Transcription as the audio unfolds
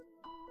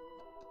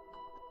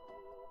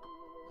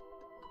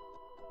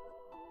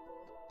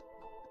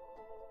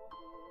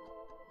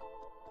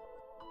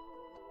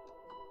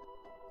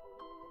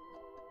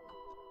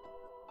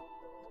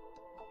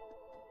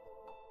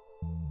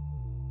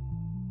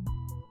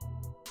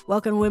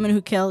Welcome to Women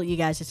Who Kill. You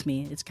guys, it's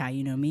me. It's Kai,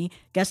 you know me.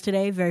 Guest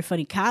today, very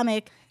funny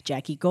comic,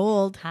 Jackie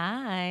Gold.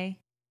 Hi.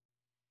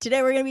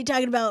 Today we're going to be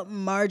talking about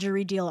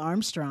Marjorie Diehl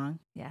Armstrong.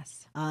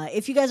 Yes.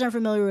 If you guys aren't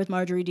familiar with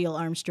Marjorie Diehl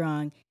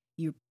Armstrong,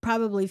 you're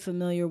probably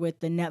familiar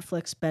with the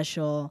Netflix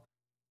special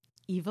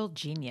Evil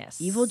Genius.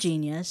 Evil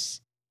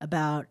Genius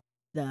about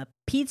the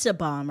pizza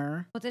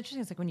bomber. What's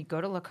interesting is like when you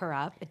go to look her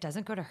up, it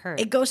doesn't go to her.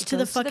 It goes to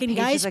the fucking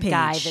guy's of the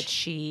guy page. that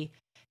she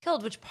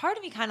killed, which part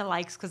of me kind of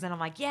likes because then I'm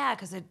like, yeah,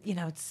 because it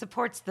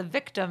supports the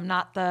victim,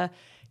 not the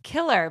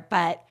killer.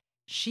 But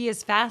she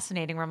is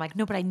fascinating. Where I'm like,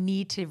 no, but I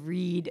need to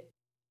read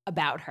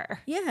about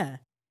her. Yeah.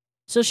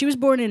 So she was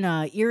born in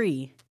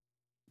Erie,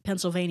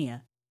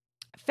 Pennsylvania.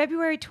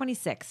 February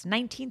 26,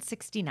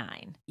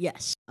 1969.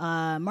 Yes.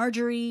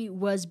 Marjorie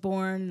was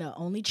born the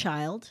only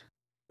child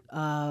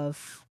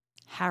of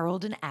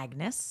Harold and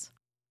Agnes.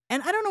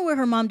 And I don't know what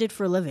her mom did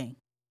for a living.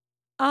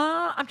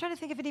 I'm trying to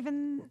think if it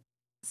even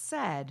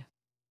said.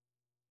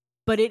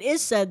 But it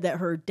is said that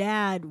her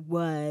dad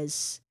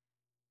was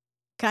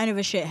kind of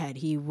a shithead.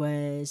 He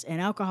was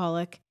an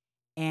alcoholic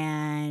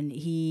and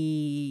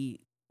he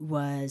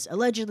was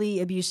allegedly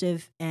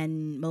abusive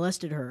and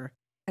molested her.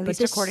 At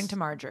least according to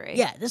Marjorie.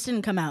 Yeah, this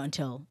didn't come out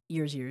until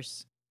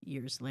years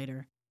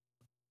later.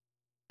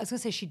 I was going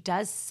to say, she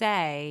does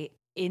say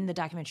in the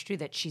documentary too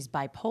that she's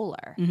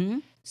bipolar. Mm-hmm.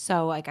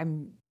 So like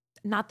I'm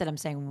not that I'm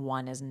saying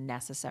one is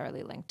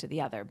necessarily linked to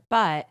the other,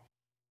 but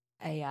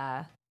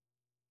I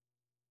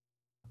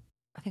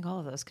think all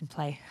of those can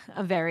play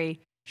a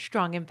very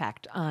strong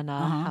impact on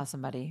how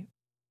somebody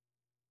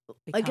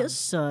becomes. I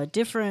guess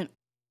different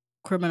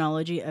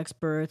criminology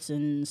experts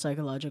and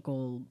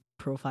psychological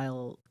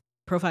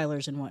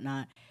profilers and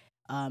whatnot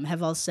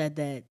have all said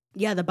that,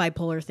 yeah, the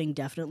bipolar thing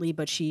definitely,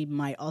 but she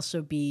might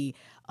also be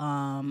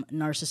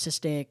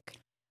narcissistic,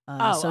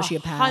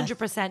 sociopath,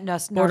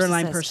 100%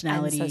 borderline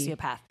personality, and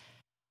sociopath.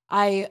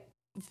 I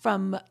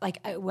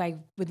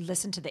would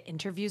listen to the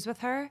interviews with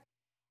her,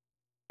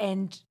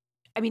 and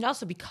I mean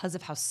also because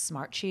of how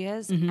smart she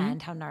is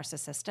and how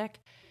narcissistic.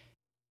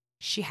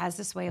 She has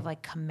this way of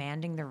like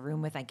commanding the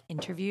room with like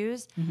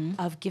interviews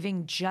of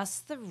giving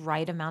just the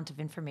right amount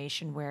of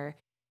information where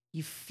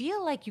you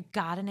feel like you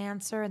got an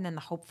answer and then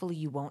hopefully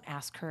you won't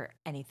ask her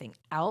anything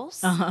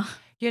else.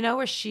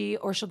 Where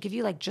she'll give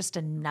you like just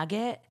a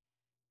nugget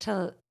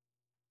to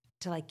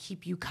like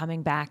keep you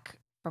coming back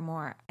for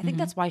more. I think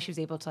that's why she was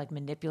able to like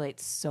manipulate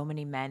so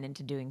many men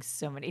into doing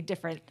so many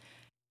different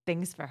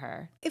things for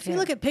her. If you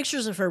look at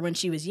pictures of her when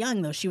she was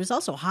young though, she was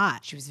also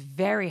hot. She was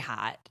very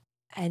hot.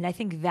 And I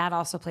think that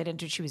also played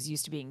into it. She was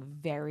used to being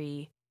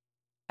very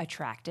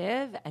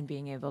attractive and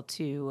being able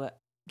to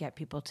get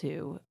people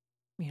to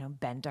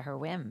bend to her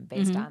whim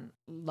based on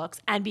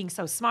looks and being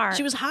so smart.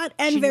 She was hot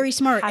and very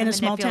smart in a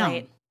small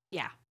town.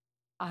 Yeah,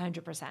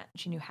 100%.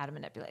 She knew how to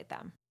manipulate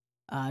them.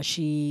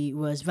 She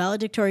was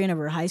valedictorian of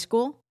her high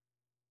school.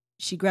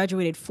 She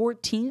graduated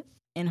 14th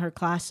in her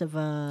class of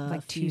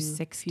like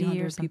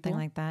 260 or something people.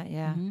 Like that.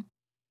 Yeah.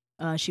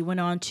 She went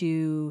on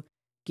to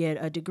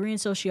get a degree in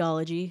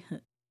sociology,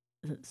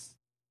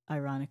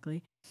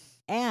 ironically,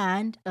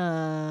 and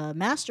a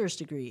master's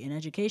degree in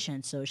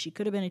education. So she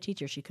could have been a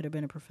teacher. She could have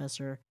been a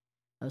professor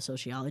of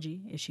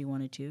sociology if she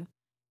wanted to.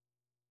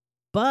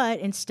 But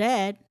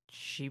instead,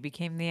 she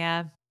became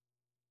the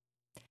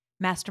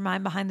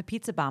mastermind behind the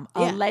pizza bomb,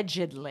 yeah.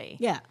 Allegedly.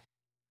 Yeah.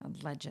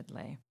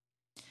 Allegedly.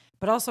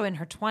 But also in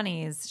her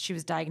 20s, she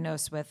was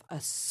diagnosed with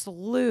a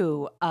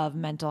slew of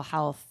mental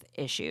health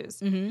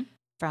issues.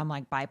 From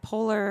like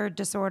bipolar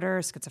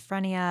disorder,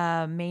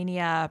 schizophrenia,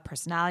 mania,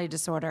 personality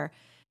disorder,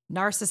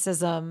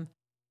 narcissism.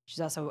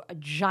 She's also a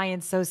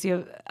giant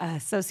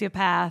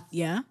sociopath.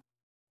 Yeah.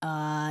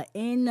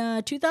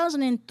 In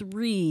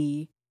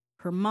 2003,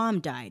 her mom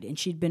died, and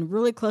she'd been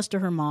really close to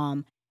her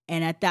mom.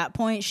 And at that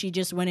point, she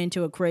just went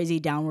into a crazy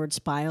downward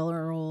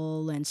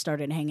spiral and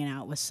started hanging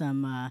out with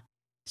some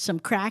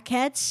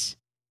crackheads,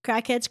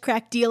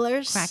 crack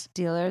dealers. Crack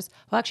dealers.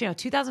 Well, actually, no,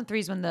 2003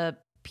 is when the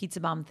pizza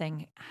bomb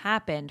thing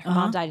happened. Her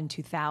mom died in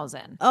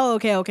 2000. Oh,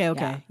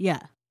 okay. Yeah.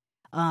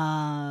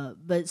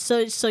 But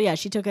so yeah,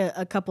 she took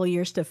a couple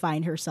years to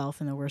find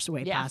herself in the worst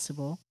way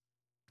possible.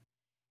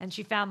 And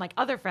she found like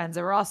other friends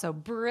that were also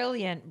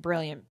brilliant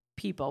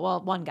people.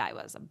 Well, one guy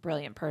was a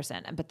brilliant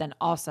person, but then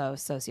also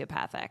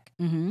sociopathic,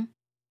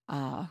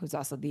 who's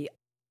also the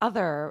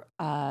other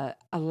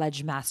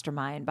alleged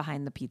mastermind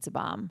behind the pizza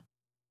bomb,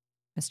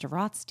 Mr.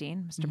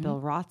 Rothstein, Mr. Bill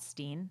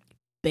Rothstein.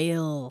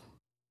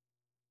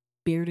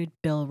 Bearded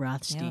Bill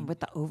Rothstein. Yeah,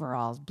 with the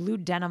overalls, blue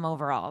denim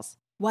overalls.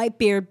 White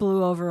beard,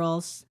 blue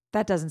overalls.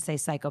 That doesn't say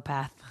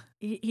psychopath.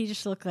 He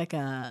just looked like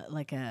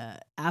a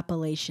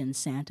Appalachian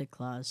Santa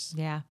Claus.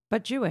 Yeah,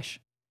 but Jewish.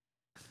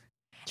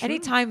 True.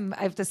 Anytime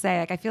I have to say,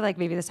 like, I feel like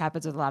maybe this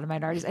happens with a lot of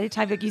minorities.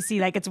 Anytime like you see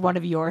like it's one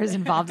of yours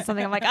involved in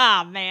something, I'm like,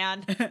 ah,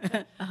 man,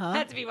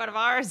 had to be one of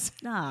ours.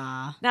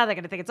 Nah. Now they're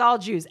gonna think it's all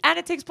Jews, and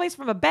it takes place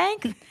from a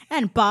bank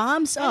and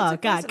bombs. Oh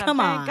God, come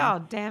on!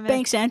 Oh damn it!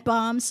 Banks and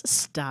bombs.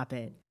 Stop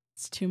it.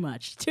 It's too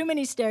much. Too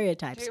many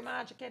stereotypes. Too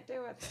much. I can't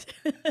do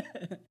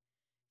it.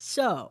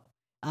 So,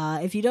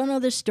 If you don't know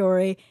this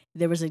story,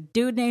 there was a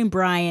dude named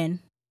Brian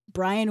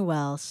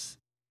Wells.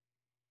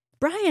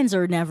 Brians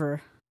are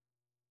never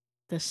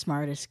the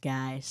smartest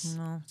guys.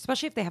 No,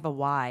 especially if they have a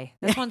Y.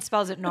 This one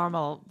spells it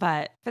normal,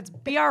 but if it's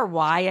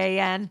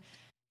Bryan,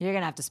 you're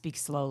going to have to speak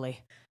slowly.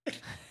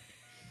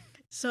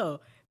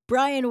 So,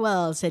 Brian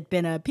Wells had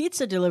been a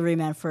pizza delivery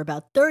man for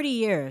about 30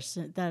 years.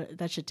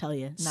 That should tell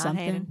you Not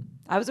something. hating.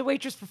 I was a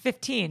waitress for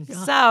 15.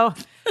 So,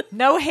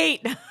 no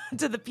hate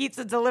to the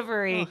pizza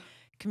delivery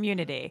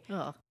community.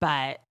 Oh.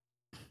 But,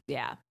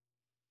 yeah.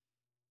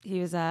 He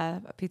was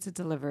a pizza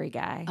delivery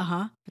guy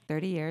Uh-huh. for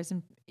 30 years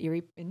in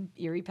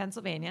Erie,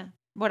 Pennsylvania.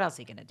 What else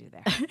are you going to do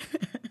there?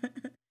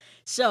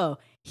 So,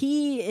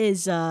 he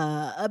is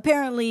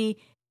apparently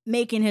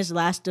making his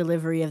last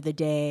delivery of the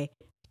day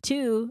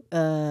to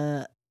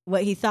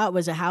what he thought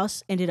was a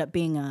house, ended up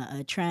being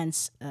a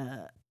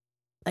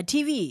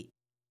TV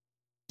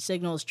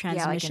signals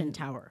transmission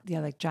tower. Yeah,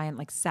 like giant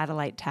like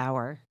satellite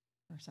tower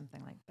or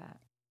something like that.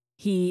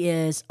 He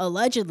is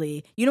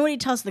allegedly, you know what he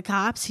tells the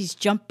cops? He's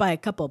jumped by a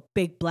couple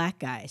big black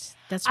guys.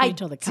 That's what he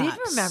told the cops. I did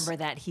remember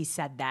that he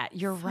said that.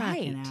 You're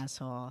Fucking right.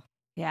 asshole.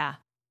 Yeah.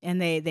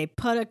 And they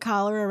put a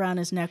collar around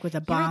his neck with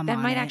a bomb That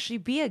on might it. actually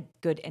be a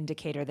good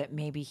indicator that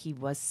maybe he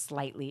was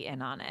slightly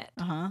in on it.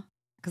 Uh-huh.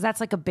 Because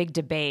that's like a big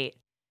debate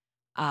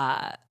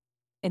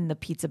in the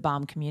pizza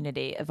bomb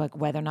community of like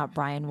whether or not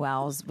Brian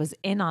Wells was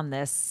in on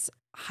this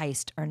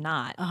heist or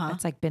not. Uh-huh.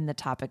 That's like been the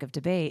topic of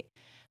debate.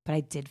 But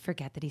I did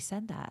forget that he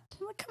said that.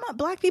 Well, come on,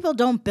 black people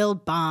don't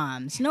build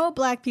bombs. No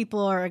black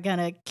people are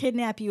gonna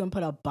kidnap you and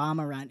put a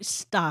bomb around.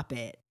 Stop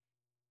it.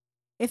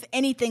 If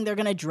anything, they're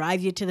gonna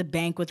drive you to the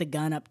bank with a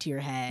gun up to your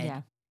head.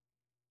 Yeah.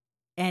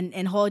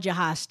 And hold you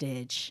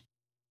hostage.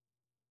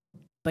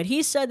 But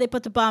he said they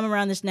put the bomb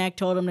around his neck,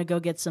 told him to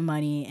go get some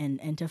money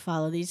and to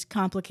follow these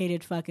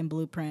complicated fucking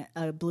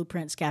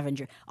blueprint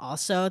scavenger.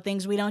 Also,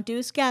 things we don't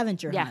do,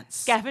 scavenger hunts.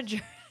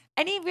 Scavenger.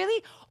 Any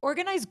really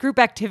organized group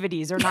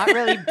activities are not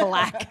really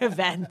black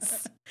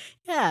events.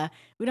 Yeah,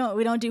 we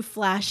don't do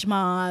flash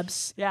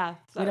mobs. Yeah,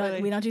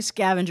 We don't do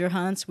scavenger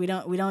hunts. We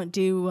don't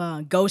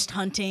do ghost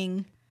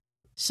hunting.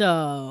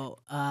 So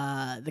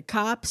the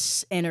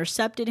cops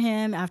intercepted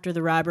him after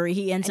the robbery.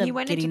 He ends up he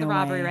went getting into the away.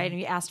 robbery, right? And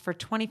he asked for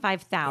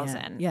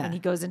 $25,000. Yeah. And he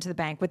goes into the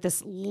bank with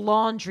this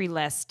laundry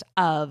list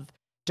of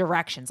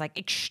directions, like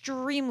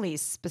extremely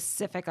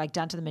specific, like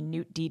down to the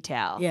minute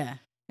detail. Yeah,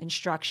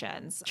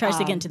 Instructions. tries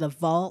to get into the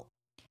vault.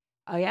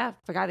 Oh yeah,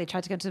 forgot they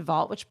tried to get into the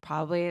vault, which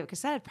probably, like I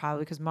said,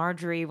 because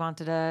Marjorie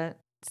wanted to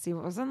see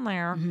what was in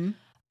there.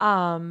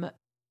 Mm-hmm.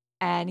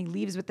 And he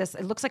leaves with this.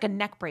 It looks like a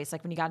neck brace,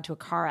 like when he got into a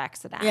car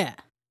accident. Yeah.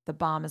 The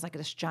bomb is like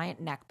this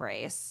giant neck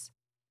brace.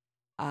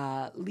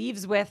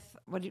 Leaves with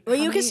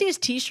You can see his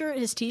t-shirt.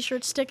 His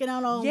t-shirt's sticking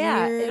out all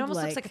weird. It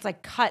almost looks like it's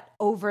like cut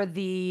over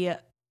the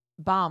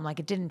bomb, like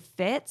it didn't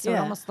fit. So it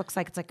almost looks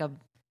like it's like a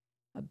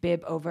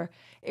bib over.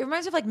 It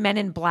reminds me of like Men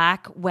in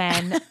Black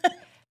when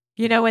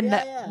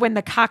when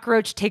the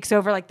cockroach takes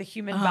over like the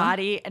human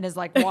body and is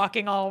like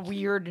walking all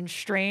weird and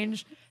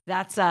strange.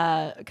 That's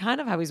kind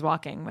of how he's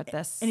walking with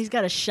this. And he's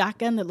got a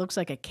shotgun that looks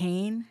like a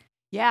cane.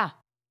 Yeah,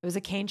 it was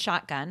a cane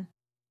shotgun.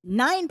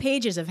 9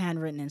 pages of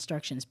handwritten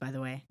instructions, by the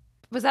way.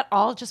 Was that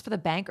all just for the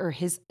bank, or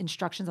his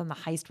instructions on the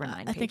heist were 9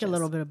 pages? I think a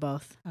little bit of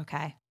both.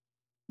 Okay.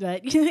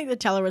 But you think the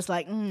teller was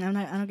like, I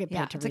don't get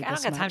paid to read I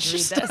this don't got time much.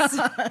 to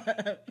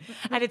read this.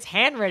 And it's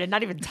handwritten,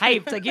 not even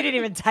typed. Like you didn't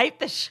even type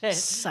the shit.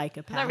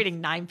 Psychopath. I'm not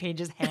reading 9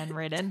 pages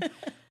handwritten.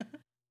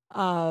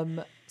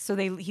 So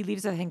he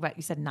leaves, I think, what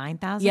you said,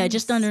 $9,000? Yeah,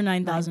 just under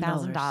 $9,000.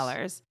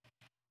 $9,000.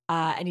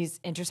 And he's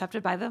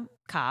intercepted by the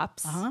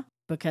cops. Uh-huh.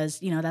 Because,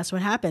 that's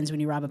what happens when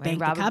you rob a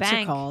bank. rob The a cops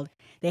bank. are called.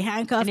 They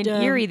handcuffed And in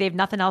him. Erie, they have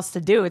nothing else to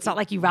do. It's not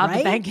like you robbed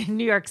a bank in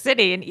New York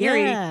City. In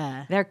Erie,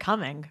 Yeah. they're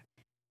coming.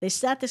 They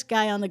sat this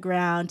guy on the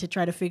ground to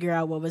try to figure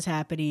out what was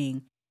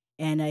happening.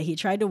 And he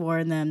tried to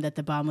warn them that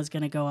the bomb was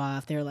going to go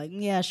off. They were like,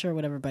 yeah, sure,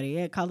 whatever, buddy.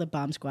 Yeah, call the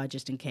bomb squad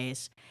just in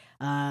case.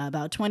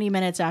 About 20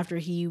 minutes after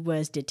he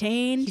was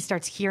detained. He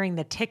starts hearing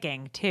the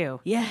ticking, too.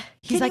 Yeah.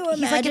 He's like,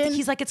 imagine?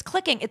 he's like, it's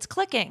clicking. It's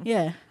clicking.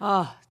 Yeah.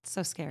 Oh, it's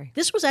so scary.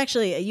 This was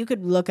actually, you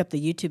could look up the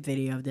YouTube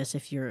video of this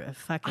if you're a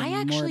fucking I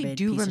actually morbid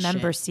do piece of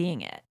remember shit.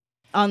 seeing it.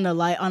 On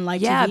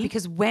live Yeah, TV?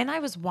 because when I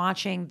was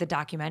watching the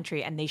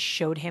documentary and they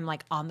showed him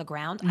like on the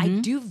ground, I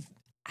do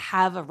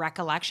have a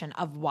recollection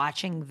of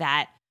watching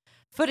that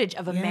footage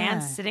of a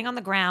man sitting on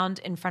the ground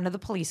in front of the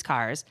police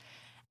cars.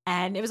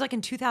 And it was like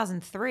in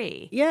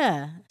 2003.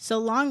 Yeah. So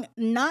long,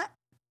 not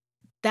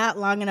that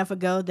long enough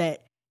ago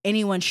that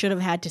anyone should have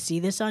had to see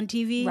this on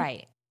TV.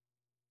 Right.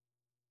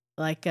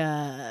 Like,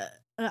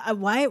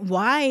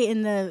 why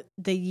in the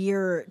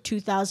year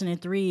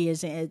 2003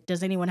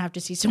 does anyone have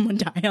to see someone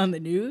die on the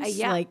news?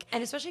 Yeah. Like,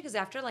 and especially because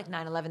after like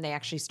 9/11, they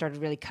actually started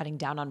really cutting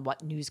down on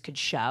what news could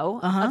show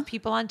Uh-huh. of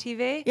people on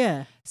TV.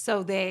 yeah.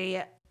 So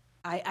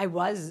I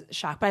was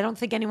shocked, but I don't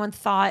think anyone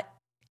thought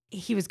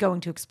he was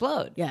going to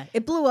explode. Yeah,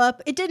 it blew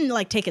up. It didn't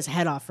like take his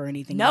head off or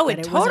anything. No, like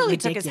it that. Wasn't totally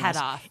took his ridiculous.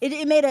 head off.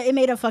 It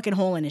made a fucking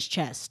hole in his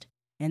chest,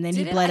 and then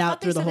he bled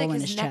out through the hole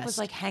in his neck chest. was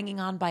like hanging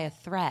on by a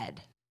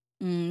thread.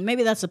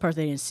 Maybe that's the part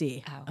they didn't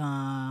see.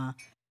 Oh.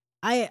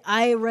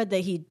 I read that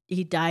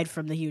he died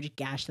from the huge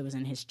gash that was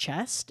in his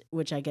chest,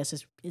 which I guess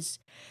is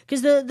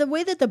because the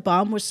way that the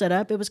bomb was set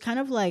up, it was kind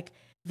of like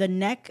the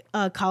neck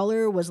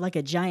collar was like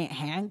a giant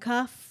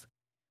handcuff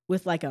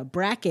with like a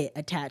bracket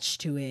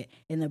attached to it,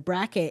 and the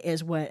bracket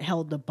is what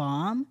held the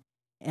bomb,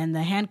 and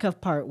the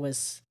handcuff part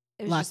was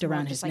locked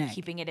around his neck,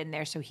 keeping it in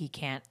there so he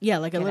can't. Yeah,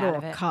 like a little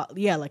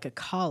like a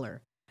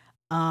collar.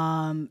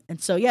 And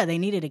so yeah, they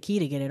needed a key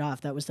to get it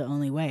off. That was the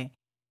only way.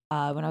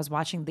 When I was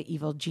watching the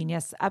Evil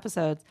Genius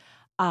episodes,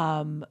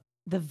 the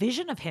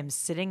vision of him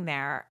sitting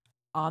there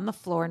on the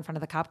floor in front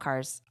of the cop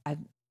cars, I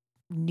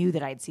knew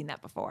that I'd seen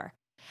that before.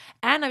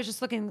 And I was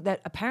just looking that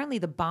apparently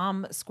the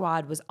bomb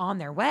squad was on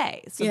their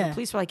way. So the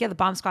police were like, yeah, the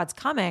bomb squad's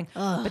coming.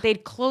 But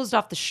they'd closed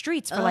off the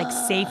streets for like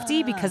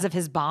safety because of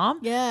his bomb.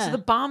 Yeah. So the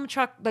bomb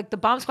truck, like the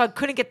bomb squad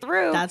couldn't get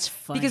through. That's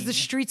funny. Because the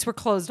streets were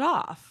closed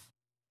off.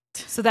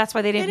 So that's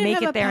why they didn't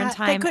make it there in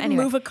time. They couldn't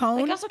move a cone.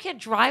 Like, you also can't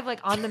drive like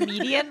on the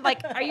median.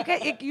 Like,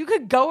 you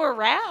could go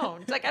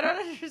around. Like, I don't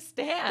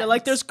understand. They're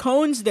like, there's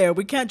cones there.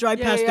 We can't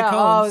drive past the cones.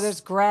 Oh, there's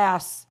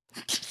grass.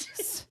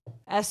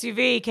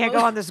 SUV can't go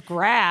on this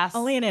grass.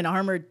 Only in an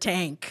armored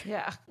tank.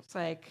 Yeah, it's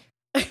like,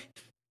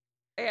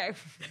 it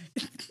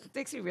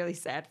makes me really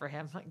sad for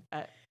him. Like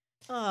that.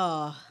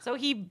 Oh. So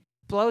he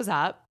blows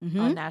up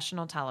on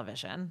national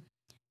television,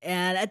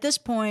 and at this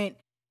point,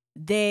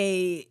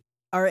 they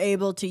are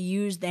able to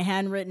use the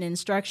handwritten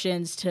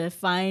instructions to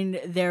find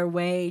their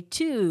way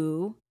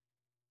to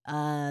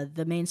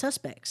the main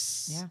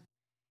suspects. Yeah.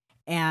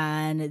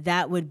 And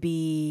that would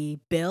be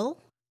Bill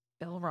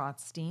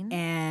Rothstein,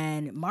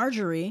 and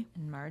Marjorie.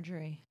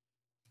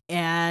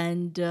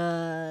 And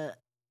as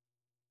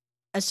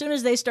soon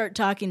as they start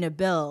talking to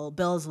Bill,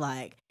 Bill's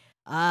like,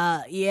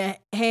 yeah,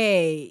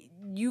 hey,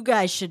 you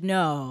guys should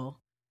know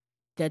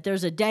that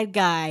there's a dead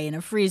guy in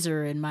a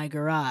freezer in my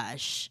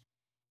garage.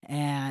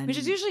 And which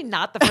is usually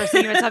not the first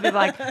thing you would tell people.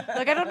 Like,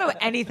 I don't know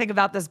anything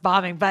about this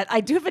bombing, but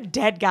I do have a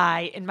dead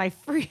guy in my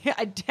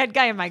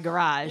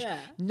garage,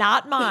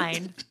 not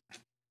mine.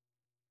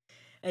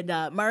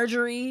 And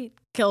Marjorie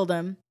killed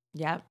him.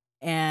 Yep.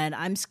 And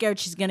I'm scared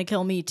she's gonna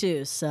kill me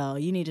too. So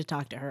you need to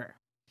talk to her.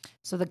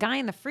 So the guy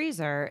in the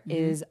freezer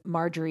is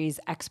Marjorie's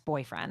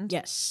ex-boyfriend.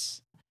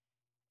 Yes.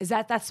 Is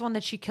that's the one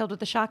that she killed with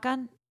the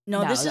shotgun?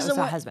 No, this is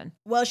the husband.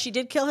 Well, she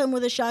did kill him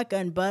with a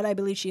shotgun, but I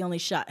believe she only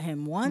shot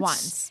him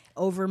once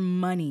over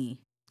money.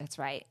 That's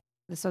right.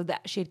 So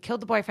that she had killed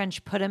the boyfriend,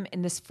 she put him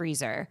in this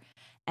freezer,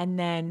 and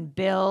then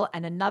Bill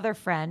and another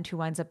friend who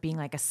winds up being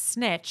like a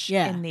snitch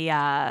in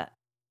the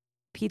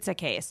pizza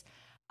case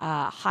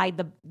hide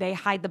the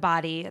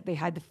body, they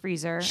hide the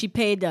freezer. She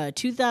paid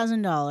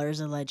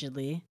 $2,000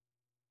 allegedly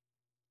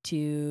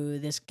to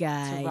this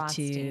guy to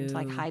Rothstein to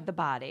like hide the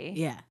body.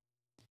 Yeah.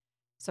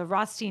 So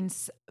Rothstein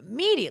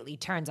immediately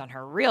turns on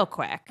her real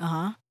quick.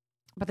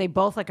 But they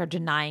both like are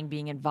denying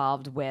being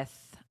involved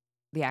with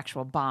the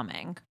actual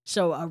bombing.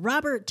 So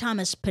Robert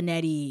Thomas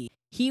Panetti,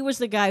 he was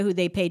the guy who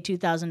they paid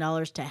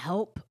 $2,000 to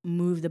help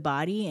move the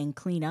body and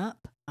clean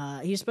up.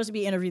 He was supposed to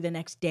be interviewed the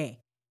next day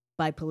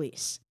by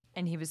police.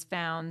 And he was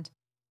found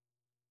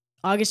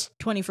August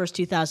 21st,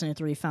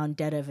 2003, found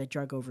dead of a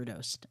drug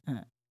overdose,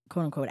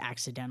 quote unquote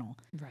accidental.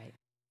 Right.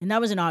 And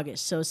that was in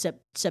August. So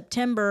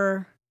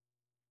September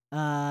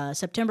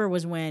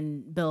was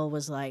when Bill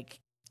was like,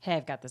 hey,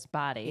 I've got this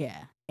body.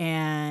 Yeah.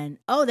 And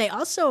they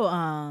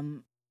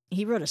also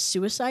he wrote a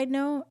suicide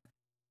note.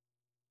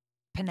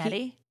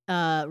 Panetti?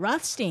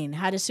 Rothstein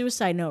had a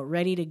suicide note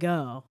ready to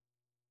go.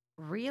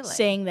 Really?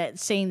 Saying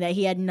that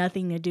he had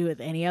nothing to do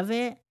with any of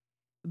it,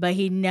 but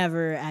he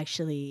never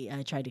actually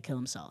tried to kill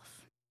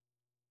himself.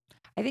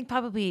 I think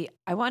probably,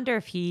 I wonder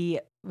if he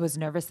was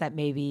nervous that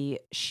maybe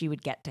she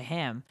would get to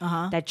him.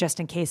 That just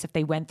in case if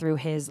they went through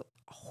his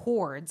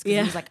hoards, because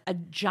he was like a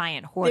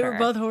giant hoarder. They were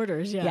both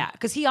hoarders, yeah. Yeah,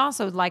 because he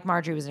also, like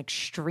Marjorie, was an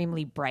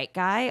extremely bright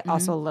guy,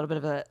 also a little bit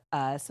of a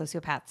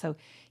sociopath. So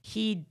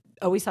he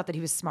always thought that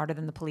he was smarter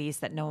than the police,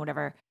 that no one would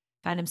ever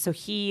find him. So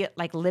he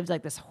like lived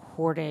like this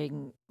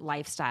hoarding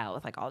lifestyle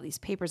with like all these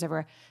papers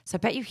everywhere. So I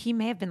bet you he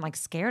may have been like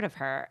scared of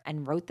her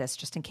and wrote this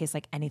just in case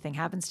like anything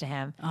happens to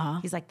him.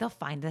 He's like, they'll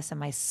find this in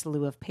my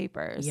slew of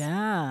papers.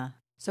 Yeah.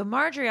 So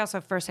Marjorie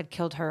also first had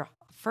killed her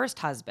first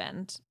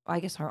husband. Well, I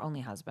guess her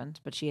only husband,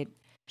 but she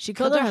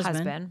killed her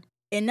husband.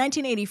 In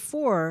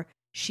 1984,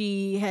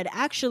 she had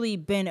actually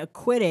been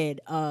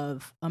acquitted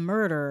of a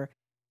murder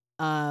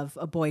of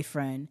a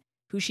boyfriend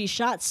who she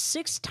shot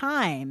 6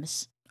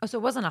 times. Oh, so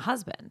it wasn't a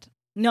husband?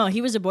 No, he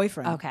was a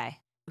boyfriend. Okay.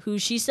 Who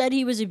she said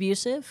he was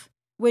abusive,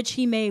 which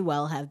he may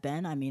well have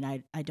been. I mean,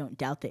 I don't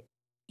doubt that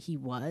he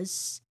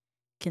was,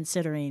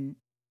 considering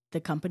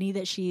the company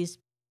that she's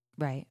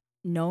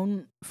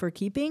known for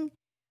keeping.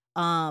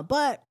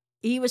 But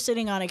he was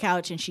sitting on a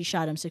couch and she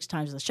shot him 6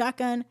 times with a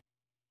shotgun.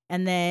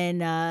 And then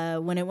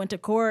when it went to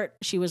court,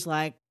 she was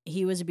like,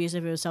 he was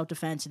abusive, it was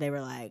self-defense. They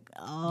were like,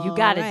 oh, you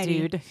got it,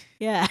 dude.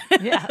 Yeah.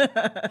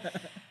 Yeah.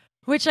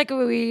 Which, like,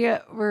 we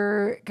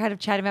were kind of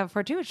chatting about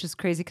before, too, which is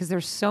crazy because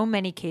there's so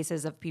many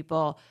cases of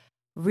people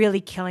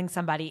really killing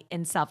somebody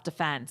in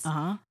self-defense.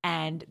 Uh-huh.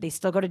 And they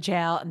still go to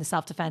jail, and the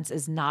self-defense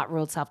is not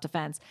ruled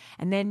self-defense.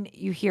 And then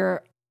you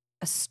hear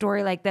a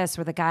story like this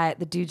where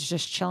the dude's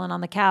just chilling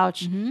on the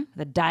couch with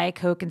a Diet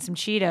Coke and some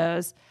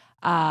Cheetos.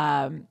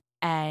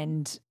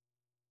 And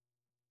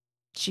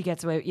she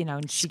gets away,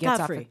 and she gets off.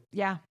 Scot-free.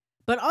 Yeah.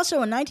 But also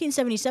in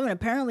 1977,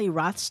 apparently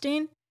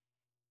Rothstein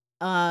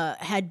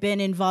had been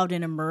involved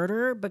in a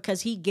murder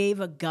because he gave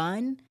a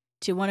gun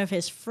to one of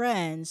his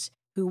friends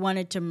who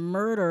wanted to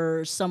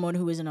murder someone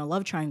who was in a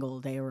love triangle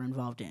they were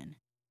involved in.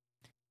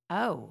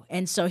 Oh.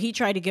 And so he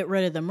tried to get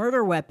rid of the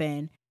murder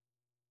weapon.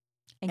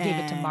 And gave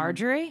it to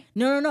Marjorie?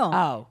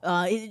 No.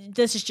 Oh.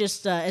 This is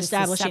just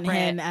establishing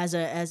him as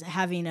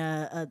having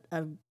a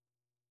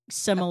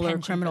similar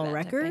criminal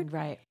record.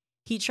 Right.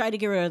 He tried to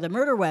get rid of the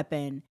murder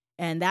weapon,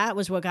 and that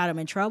was what got him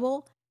in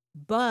trouble.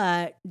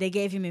 But they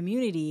gave him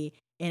immunity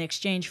in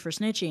exchange for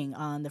snitching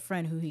on the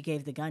friend who he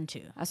gave the gun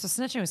to. So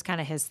snitching was kind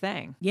of his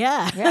thing.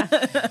 Yeah.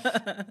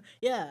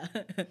 Yeah.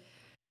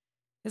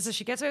 So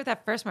she gets away with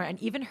that first murder,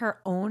 and even her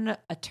own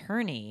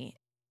attorney,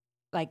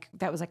 like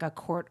that was like a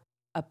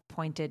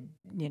court-appointed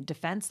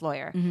defense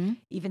lawyer,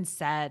 even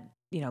said,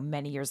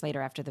 many years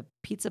later after the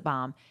pizza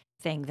bomb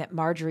thing, that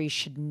Marjorie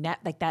should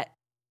that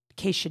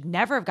case should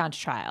never have gone to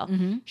trial.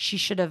 She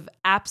should have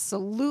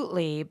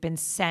absolutely been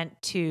sent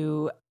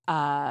to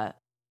a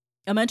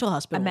mental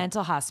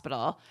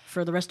hospital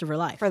for the rest of her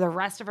life. For the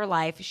rest of her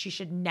life, she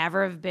should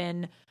never have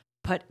been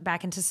put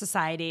back into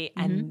society.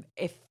 And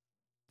if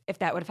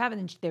that would have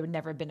happened, then there would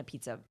never have been a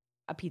pizza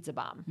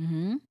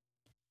bomb.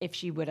 If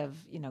she would have,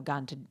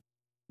 gone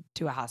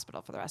to a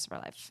hospital for the rest of her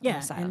life.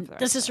 Yeah, and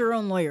this is her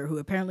own lawyer who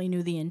apparently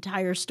knew the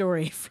entire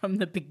story from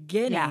the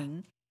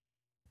beginning. Yeah.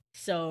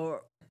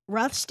 So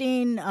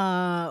Rothstein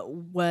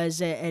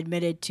was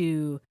admitted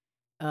to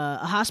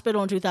a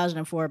hospital in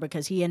 2004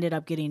 because he ended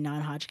up getting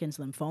non-Hodgkin's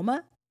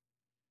lymphoma.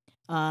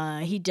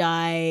 He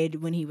died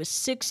when he was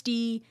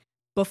 60,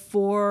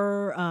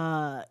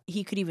 before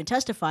he could even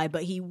testify,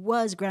 but he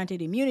was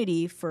granted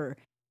immunity for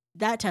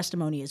that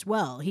testimony as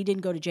well. He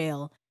didn't go to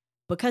jail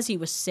because he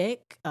was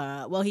sick.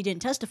 He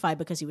didn't testify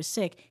because he was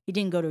sick. He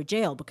didn't go to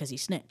jail because he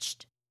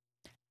snitched.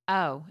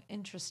 Oh,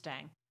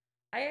 interesting.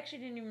 I actually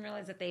didn't even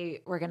realize that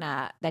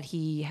that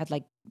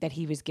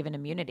he was given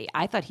immunity.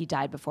 I thought he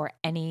died before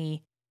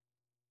anything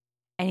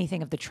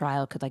of the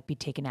trial could be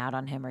taken out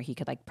on him, or he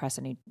could press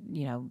any,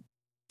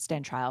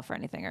 stand trial for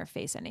anything or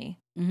face any.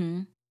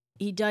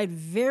 He died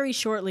very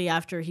shortly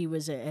after he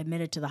was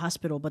admitted to the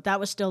hospital, but that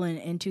was still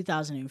in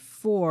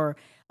 2004.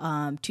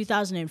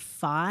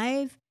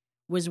 2005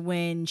 was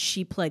when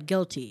she pled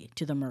guilty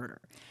to the murder.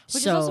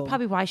 Which is also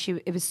probably why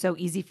it was so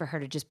easy for her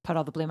to just put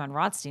all the blame on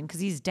Rothstein, because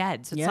he's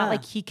dead. So it's not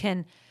like he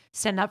can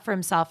stand up for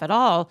himself at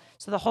all.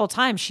 So the whole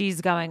time she's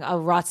going, oh,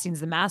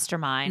 Rothstein's the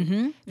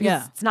mastermind.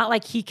 Yeah. It's not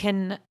like he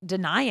can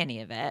deny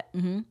any of it.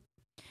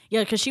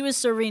 Yeah, because she was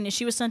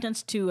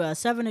sentenced to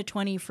 7 to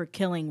 20 for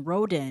killing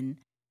Rodin.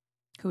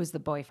 Who was the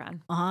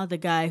boyfriend? The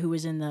guy who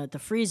was in the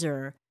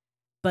freezer.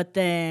 But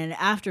then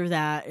after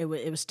that,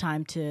 it was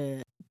time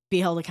to be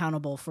held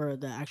accountable for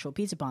the actual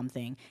pizza bomb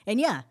thing. And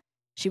yeah,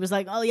 she was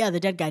like, oh yeah, the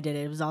dead guy did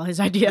it. It was all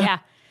his idea. Yeah.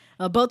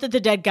 Both of the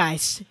dead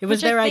guys. It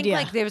was their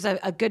idea. There was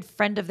a good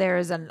friend of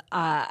theirs, and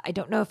I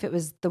don't know if it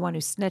was the one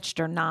who snitched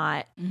or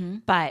not,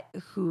 but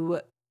who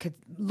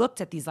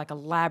looked at these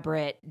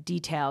elaborate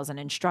details and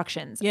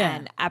instructions,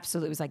 and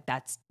absolutely was like,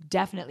 that's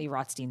definitely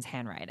Rothstein's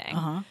handwriting.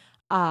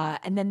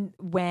 And then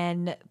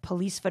when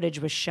police footage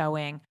was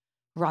showing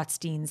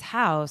Rothstein's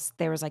house,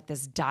 there was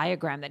this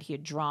diagram that he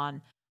had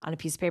drawn on a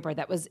piece of paper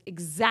that was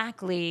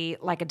exactly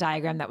like a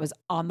diagram that was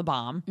on the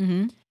bomb.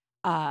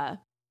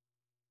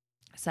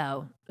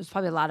 So there's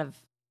probably a lot of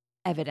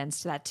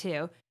evidence to that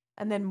too.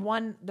 And then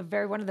one of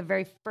the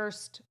very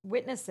first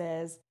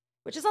witnesses,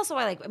 which is also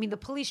why the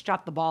police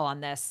dropped the ball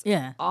on this.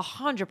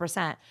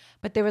 100%.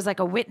 But there was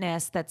a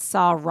witness that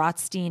saw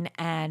Rothstein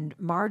and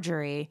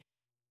Marjorie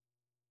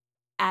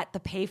at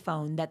the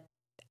payphone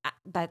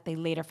that they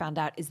later found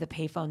out is the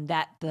payphone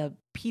that the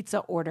pizza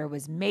order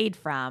was made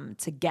from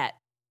to get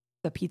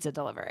the pizza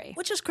delivery.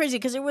 Which is crazy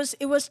because it was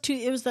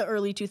the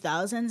early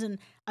 2000s, and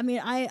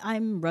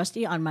I'm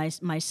rusty on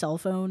my cell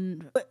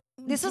phone. But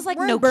this is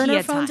Nokia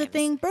burner phones times. A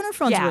thing. Burner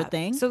phones were a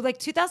thing. So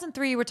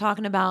 2003, we're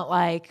talking about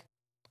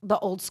the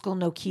old school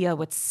Nokia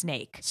with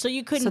Snake. So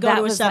you couldn't go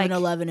to a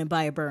 7-Eleven and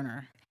buy a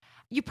burner.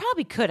 You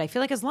probably could. I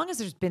feel as long as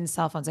there's been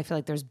cell phones, I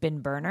feel there's been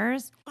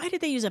burners. Why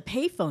did they use a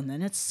payphone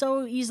then? It's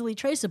so easily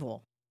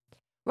traceable.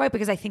 Right,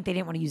 because I think they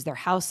didn't want to use their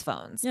house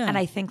phones. Yeah. And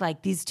I think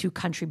these two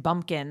country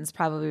bumpkins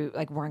probably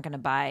weren't going to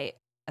buy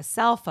a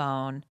cell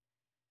phone.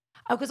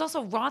 Oh, because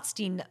also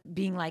Rothstein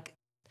being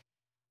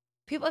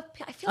people,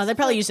 I feel they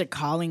probably used a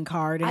calling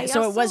card, and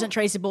so it wasn't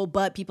traceable,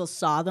 but people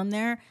saw them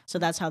there, so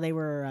that's how they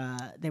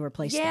were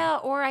placed. Yeah,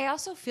 or I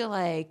also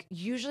feel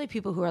usually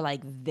people who are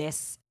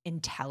this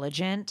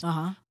intelligent,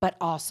 but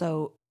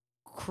also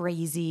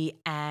crazy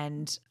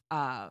and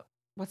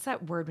what's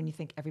that word when you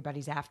think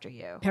everybody's after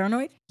you?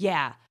 Paranoid?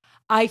 Yeah.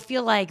 I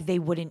feel like they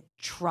wouldn't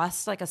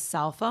trust like a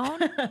cell phone.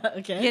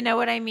 Okay. You know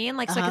what I mean?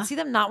 Like, so I Uh-huh. could see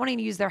them not wanting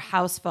to use their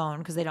house phone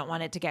because they don't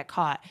want it to get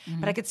caught.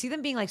 But I could see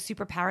them being like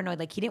super paranoid.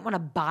 Like he didn't want to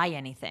buy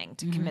anything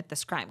to commit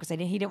this crime because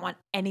he didn't want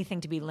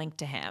anything to be linked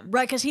to him.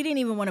 Right, because he didn't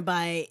even want to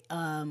buy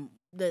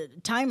the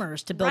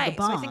timers to build the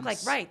bombs. So I think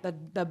like,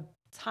 the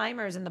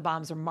timers and the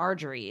bombs are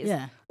Marjorie's.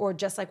 Yeah. Or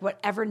just like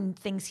whatever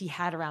things he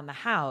had around the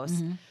house.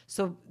 Mm-hmm.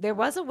 So there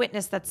was a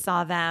witness that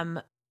saw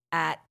them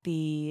at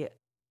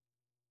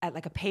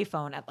like a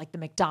payphone at like the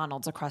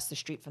McDonald's across the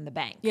street from the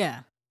bank.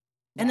 Yeah.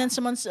 And then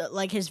someone's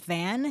like his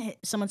van.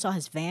 Someone saw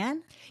his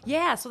van.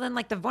 Yeah. So then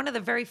like one of the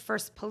very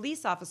first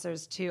police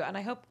officers too, and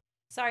I hope,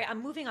 sorry,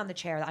 I'm moving on the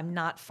chair. I'm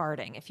not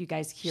farting. If you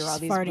guys hear all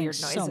She's these farting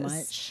weird noises. so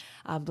much.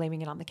 I'm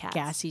blaming it on the cats.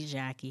 Gassy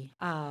Jackie.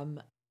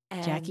 And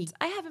Jackie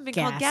I haven't been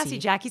called Gassy Gassy.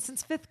 Jackie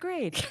since 5th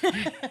grade.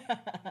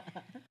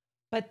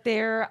 But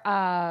they're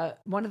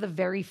one of the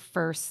very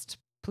first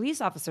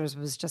police officers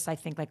was just, I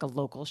think, like a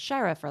local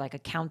sheriff or like a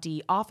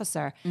county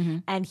officer. Mm-hmm.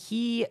 And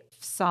he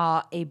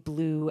saw a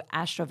blue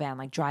Astrovan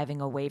like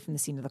driving away from the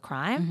scene of the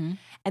crime. Mm-hmm.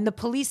 And the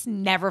police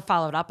never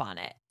followed up on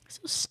it.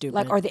 So stupid.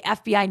 Like, or the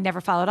FBI never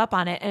followed up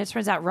on it. And it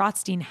turns out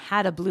Rothstein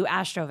had a blue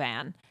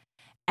Astrovan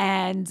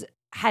and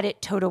had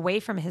it towed away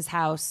from his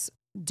house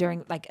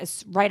during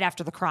right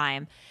after the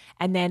crime,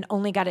 and then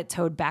only got it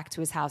towed back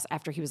to his house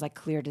after he was like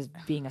cleared as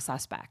being a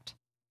suspect.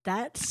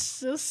 That's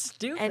so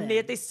stupid. And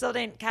yet they still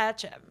didn't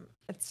catch him.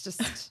 It's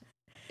just,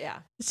 yeah.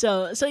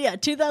 So yeah,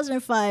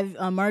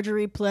 2005,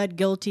 Marjorie pled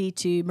guilty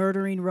to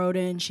murdering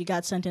Roden. She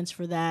got sentenced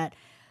for that.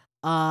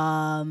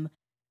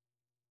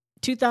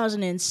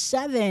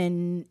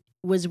 2007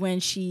 was when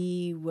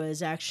she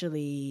was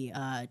actually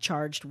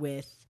charged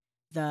with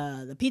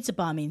the pizza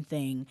bombing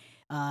thing.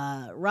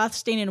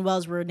 Rothstein and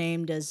Wells were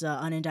named as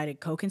unindicted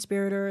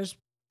co-conspirators.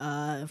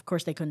 Of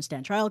course, they couldn't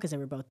stand trial because they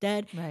were both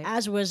dead. Right.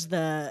 As was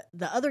the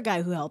other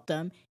guy who helped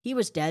them. He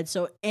was dead.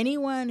 So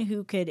anyone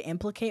who could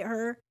implicate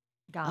her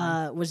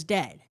Gone. was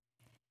dead.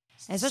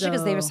 And especially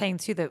because they were So- saying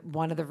too that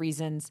one of the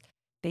reasons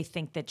they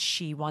think that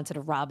she wanted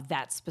to rob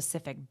that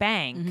specific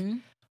bank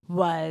Mhm.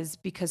 was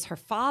because her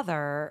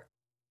father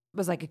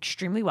was like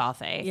extremely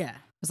wealthy. Yeah.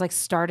 Was like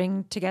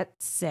starting to get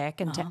sick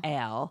and Uh-huh. to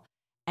ail.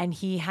 And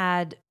he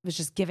was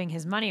just giving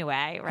his money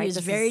away, right? He was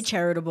This very is-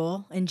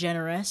 charitable and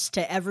generous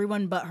to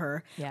everyone but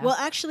her. Yeah. Well,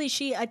 actually,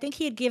 I think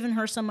he had given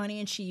her some money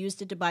and she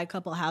used it to buy a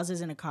couple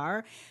houses and a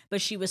car. But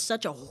she was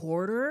such a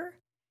hoarder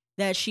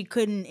that she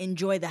couldn't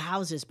enjoy the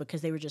houses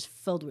because they were just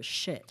filled with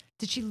shit.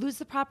 Did she lose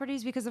the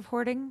properties because of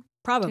hoarding? too?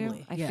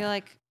 Probably. I yeah. feel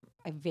like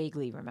I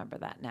vaguely remember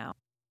that now.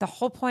 The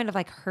whole point of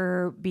like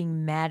her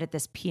being mad at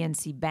this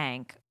PNC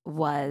bank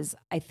was,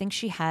 I think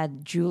she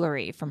had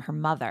jewelry from her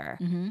mother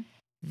Mhm.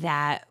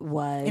 that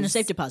was In a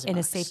safe deposit in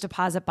box. a safe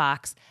deposit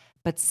box,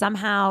 but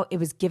somehow it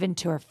was given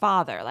to her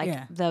father. Like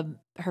Yeah.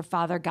 her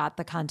father got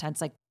the contents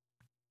like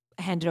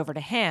handed over to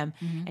him,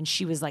 Mhm. and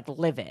she was like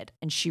livid,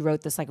 and she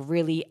wrote this like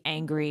really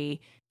angry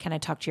 "Can I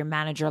talk to your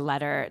manager?"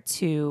 letter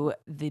to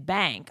the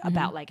bank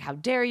about like, how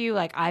dare you,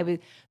 like there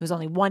was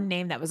only one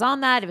name that was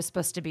on that, it was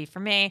supposed to be for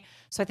me.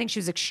 So I think she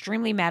was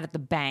extremely mad at the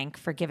bank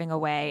for giving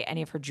away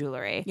any of her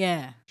jewelry,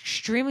 Yeah.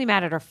 extremely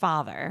mad at her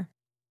father.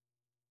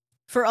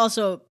 For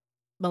also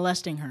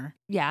molesting her.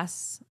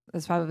 Yes,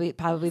 it's probably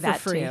For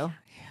that free. too.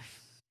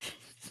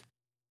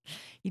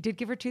 He did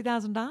give her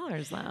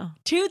 $2,000 though.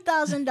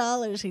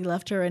 $2,000 he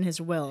left her in his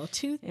will.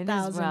 In his will.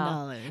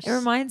 $2,000. It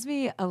reminds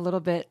me a little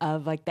bit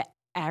of like the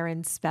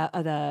Aaron Spelling.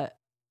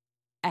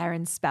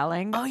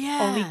 Oh, yeah.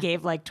 Only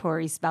gave like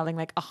Tori Spelling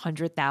like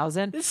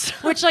 100,000, So-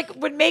 which like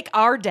would make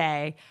our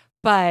day.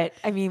 But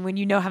I mean, when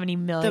you know how many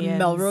the millions,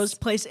 Melrose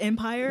Place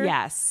Empire?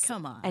 yes,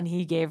 Come on. and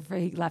he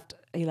left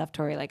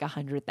Tori like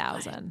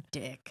 100,000.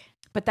 Dick.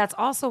 But that's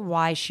also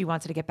why she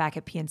wanted to get back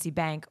at PNC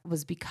Bank,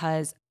 was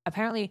because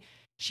apparently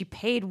she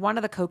paid one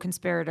of the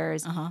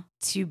co-conspirators Uh-huh.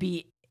 to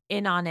be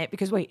in on it,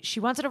 because she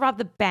wanted to rob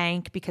the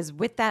bank because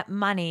with that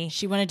money,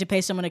 She wanted to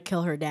pay someone to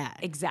kill her dad.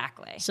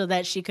 exactly. So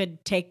that she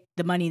could take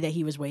the money that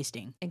he was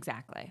wasting.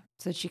 Exactly.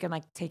 So that she can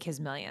like take his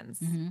millions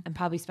Mhm. and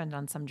probably spend it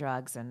on some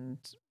drugs and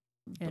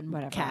And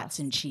whatever cats else.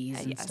 and cheese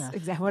and yes, stuff.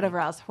 exactly. Whatever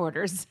else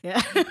hoarders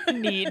Yeah.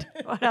 need.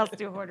 What else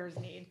do hoarders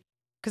need?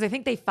 Because I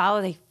think they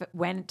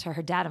went to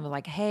her dad and were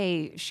like,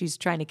 "Hey, she's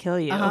trying to kill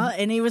you." Uh-huh.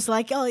 And he was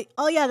like,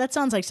 oh yeah, that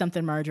sounds like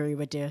something Marjorie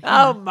would do.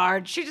 Oh,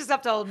 Marge. She just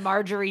up to old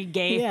Marjorie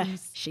games. Yeah.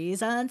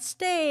 She's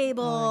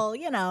unstable,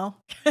 you know.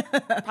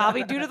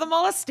 Probably due to the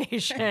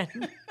molestation.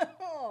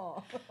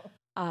 Oh.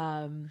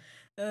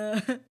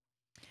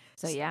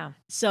 So yeah.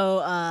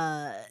 So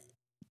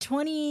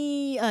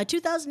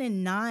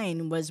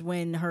 2009 was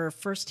when her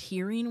first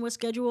hearing was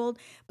scheduled,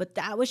 but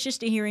that was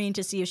just a hearing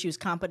to see if she was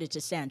competent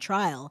to stand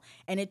trial.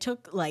 And it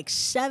took like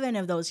 7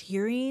 of those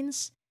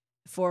hearings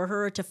for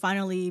her to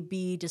finally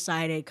be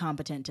decided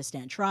competent to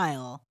stand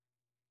trial.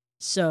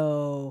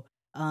 So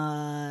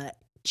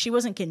she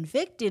wasn't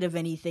convicted of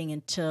anything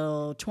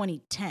until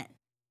 2010.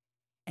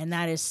 And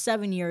that is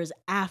 7 years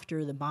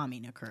after the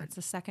bombing occurred. It's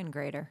a second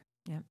grader.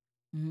 Yep.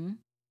 Mm-hmm.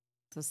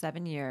 So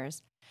 7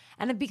 years.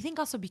 And I think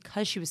also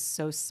because she was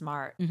so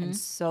smart Mhm. and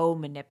so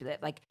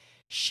manipulative, like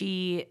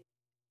she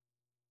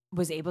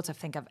was able to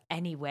think of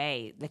any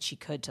way that she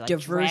could to like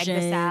drag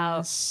this out,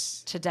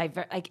 Diversions. to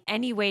divert, like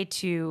any way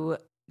to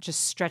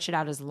just stretch it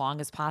out as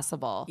long as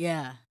possible.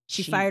 Yeah.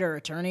 She She- fired her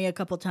attorney a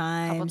couple A couple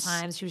times.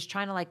 times. She was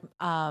trying to like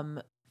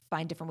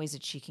find different ways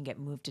that she can get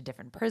moved to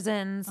different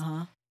prisons.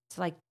 Uh-huh.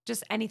 So like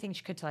just anything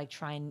she could to like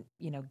try and,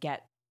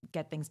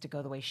 get things to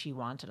go the way she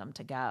wanted them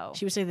to go.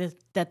 She would say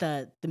that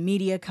the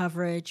media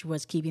coverage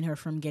was keeping her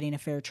from getting a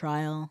fair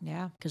trial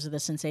Yeah. because of the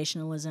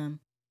sensationalism.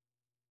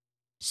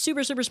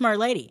 Super, super smart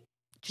lady.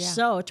 Yeah.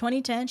 So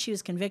 2010, she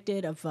was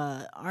convicted of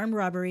armed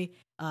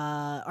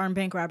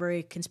bank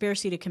robbery,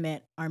 conspiracy to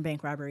commit armed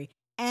bank robbery,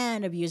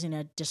 and of using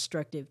a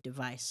destructive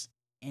device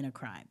in a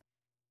crime.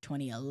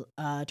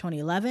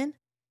 2011.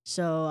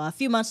 So a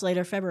few months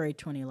later, February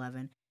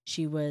 2011,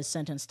 she was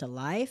sentenced to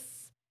life,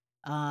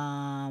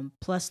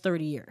 plus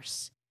 30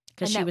 years.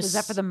 And She was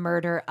that for the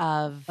murder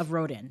of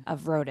Rodin.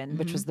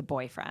 Which Mhm. was the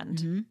boyfriend.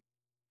 Mm-hmm.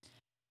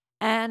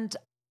 And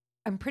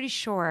I'm pretty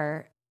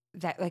sure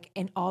that like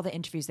in all the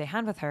interviews they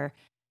had with her,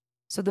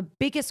 so the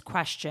biggest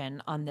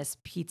question on this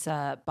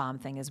pizza bomb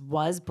thing is,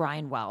 was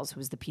Brian Wells, who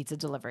was the pizza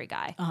delivery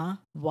guy, Uh-huh.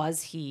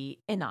 was he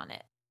in on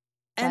it?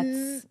 And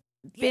That's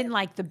been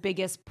like the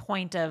biggest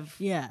point of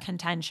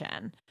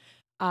contention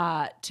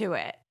to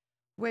it,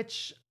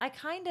 which I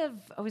kind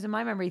of always in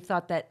my memory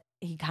thought that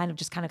he kind of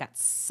got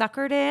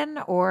suckered in,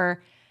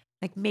 or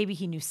like maybe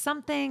he knew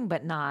something,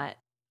 but not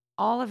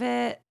all of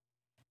it.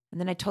 And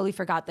then I totally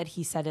forgot that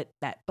he said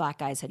that black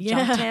guys had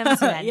jumped him.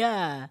 So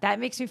then that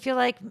makes me feel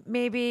like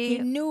maybe he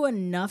knew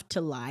enough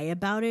to lie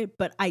about it,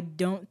 but I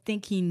don't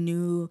think he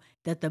knew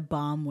that the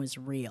bomb was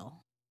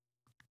real.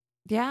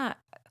 Yeah.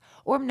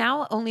 Or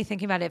now only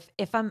thinking about it,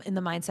 if I'm in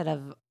the mindset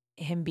of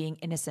him being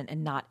innocent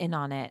and not in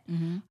on it,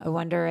 I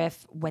wonder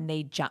if when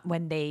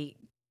they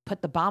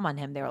put the bomb on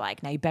him, they were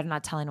like, now you better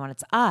not tell anyone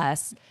it's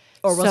us.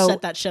 Or we'll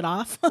set that shit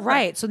off.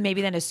 Right. So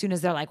maybe then as soon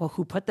as they're like, well,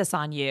 who put this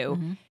on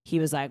you? He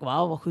was like,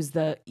 well, what's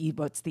the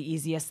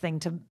easiest thing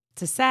to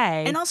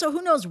say? And also,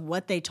 who knows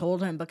what they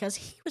told him, because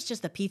he was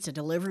just a pizza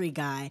delivery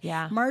guy.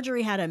 Yeah.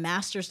 Marjorie had a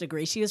master's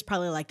degree. She was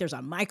probably like, there's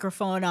a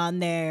microphone on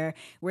there.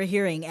 We're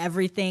hearing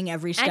everything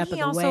every step of the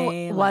way. And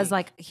he also was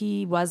like,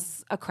 he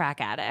was a crack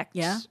addict.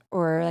 Yeah.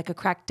 Or like a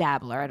crack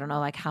dabbler. I don't know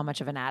like how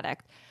much of an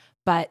addict.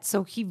 But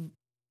so he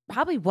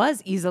probably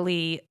was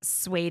easily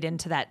swayed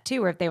into that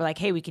too. Or if they were like,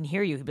 hey, we can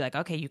hear you. He'd be like,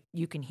 okay,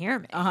 you can hear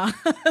me.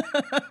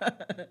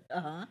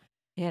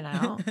 You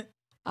know?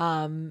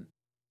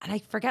 And I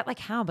forget like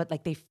how, but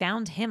like they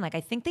found him. Like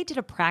I think they did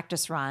a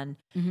practice run.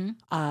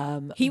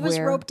 He was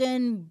roped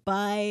in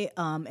by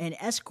an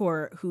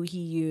escort who he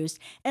used.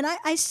 And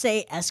I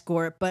say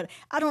escort, but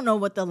I don't know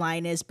what the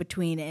line is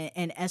between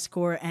an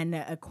escort and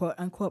a quote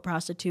unquote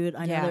prostitute.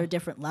 I know there are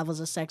different levels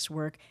of sex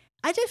work.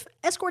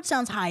 Escort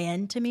sounds high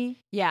end to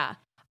me. Yeah.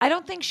 I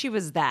don't think she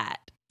was that.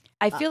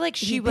 I feel like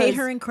she paid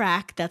her in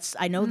crack.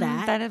 I know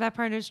that. That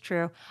part is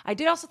true. I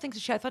did also think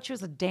I thought she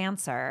was a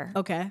dancer.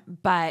 Okay.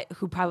 But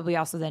who probably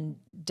also then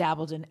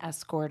dabbled in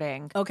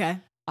escorting. Okay.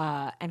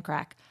 And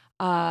crack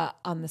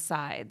on the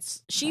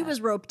sides. She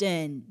was roped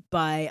in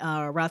by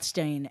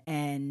Rothstein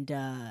and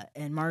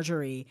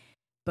Marjorie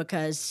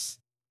because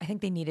I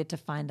think they needed to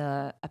find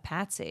a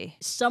patsy.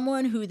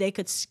 Someone who they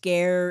could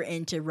scare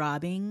into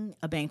robbing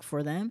a bank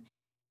for them.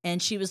 And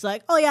she was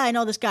like, oh, yeah, I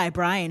know this guy,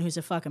 Brian, who's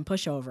a fucking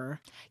pushover.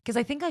 Because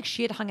I think like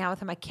she had hung out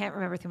with him. I can't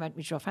remember if they were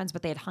mutual friends,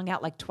 but they had hung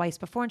out like twice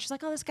before. And she's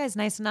like, oh, this guy's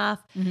nice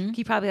enough.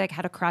 He probably like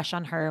had a crush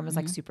on her and was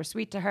like super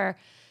sweet to her.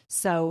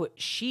 So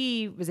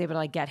she was able to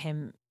like get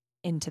him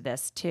into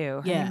this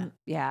too.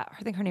 I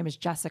think her name is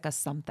Jessica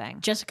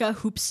something. Jessica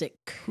Hoopsick.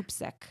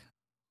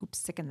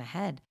 Hoopsick in the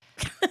head.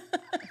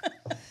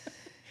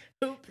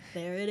 Hoop.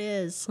 There it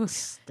is.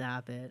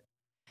 Stop it.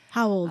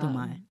 How old am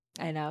I?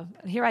 I know.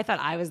 Here I thought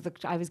I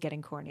was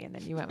getting corny, and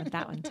then you went with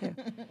that one too.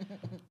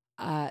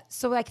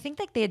 So I think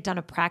like they had done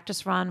a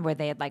practice run where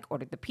they had like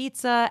ordered the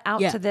pizza out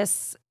to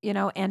this,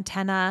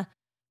 antenna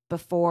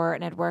before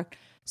and it worked.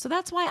 So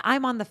that's why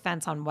I'm on the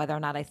fence on whether or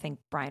not I think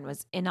Brian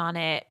was in on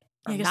it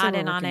or not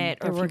in on it,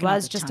 or if he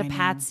was just a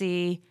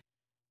patsy.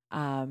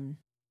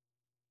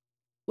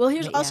 Well,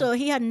 here's also,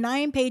 he had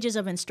 9 pages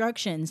of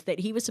instructions that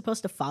he was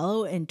supposed to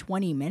follow in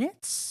 20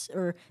 minutes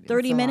or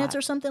 30 minutes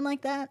or something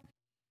like that.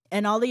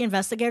 And all the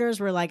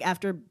investigators were like,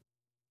 after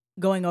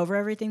going over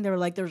everything, they were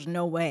like, there's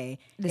no way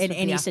in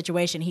any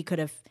situation he could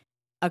have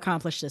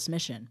accomplished this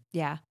mission.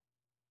 Yeah.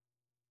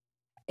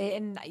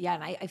 And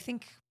I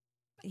think,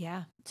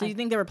 yeah. So you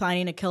think they were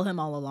planning to kill him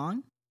all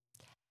along?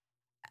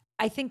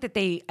 I think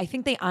they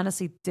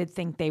honestly did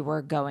think they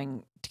were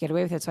going to get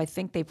away with it. So I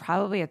think they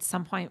probably at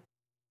some point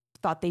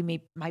thought they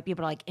might be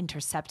able to like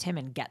intercept him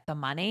and get the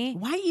money.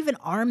 Why even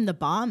arm the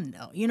bomb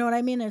though? You know what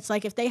I mean? It's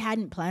like if they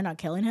hadn't planned on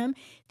killing him,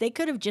 they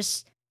could have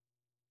just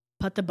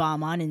put the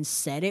bomb on and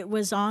said it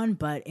was on,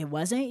 but it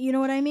wasn't. You know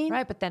what I mean?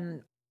 Right. But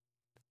then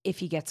if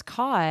he gets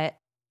caught,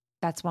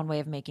 that's one way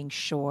of making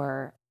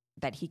sure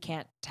that he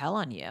can't tell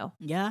on you.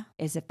 Yeah.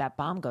 Is if that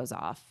bomb goes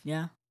off.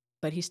 Yeah.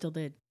 But he still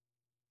did.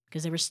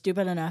 because they were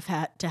stupid enough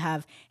to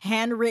have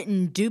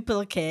handwritten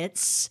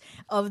duplicates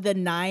of the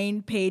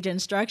 9-page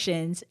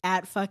instructions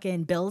at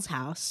fucking Bill's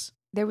house.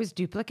 There was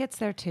duplicates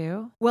there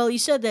too? Well, you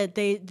said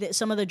that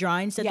some of the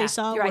drawings that they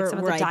saw you're right, some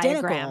of the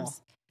identical.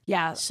 Diagrams.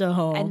 Yeah.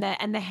 So and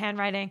the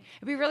handwriting.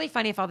 It'd be really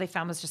funny if all they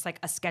found was just like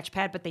a sketch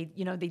pad, but they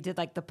did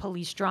like the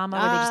police drama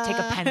where they just take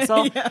a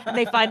pencil and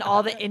they find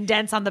all the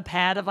indents on the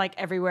pad of like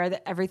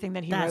everything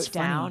that he wrote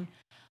down.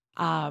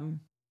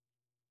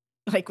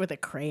 Like with a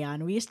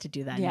crayon. We used to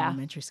do that in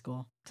elementary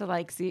school. To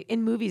like see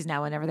in movies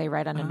now, whenever they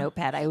write on a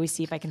notepad, I always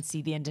see if I can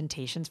see the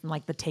indentations from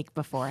like the take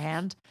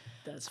beforehand.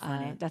 That's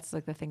funny. That's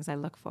like the things I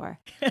look for.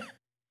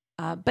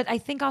 But I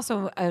think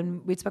also,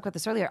 we spoke about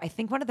this earlier, I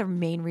think one of the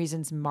main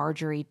reasons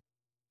Marjorie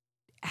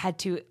had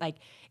to like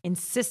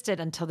insisted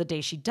until the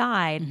day she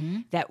died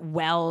that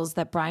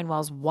Brian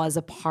Wells was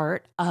a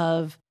part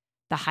of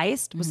the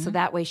heist was so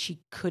that way she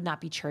could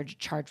not be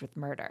charged with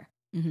murder.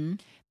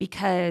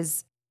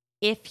 Because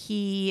if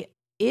he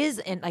is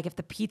in, like if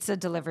the pizza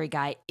delivery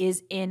guy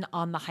is in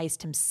on the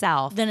heist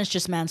himself, then it's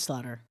just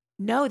manslaughter.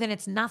 No, then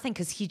it's nothing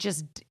because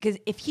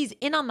if he's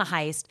in on the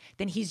heist,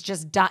 then he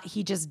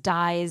just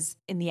dies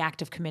in the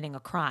act of committing a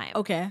crime.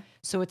 Okay.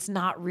 So it's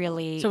not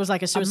really. So it was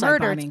like a suicide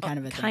bombing kind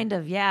of a thing. Kind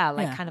of,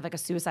 yeah, kind of like a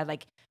suicide.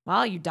 Like,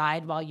 well, you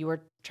died while you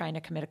were trying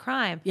to commit a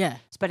crime. Yeah.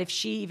 But if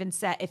she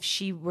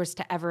was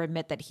to ever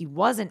admit that he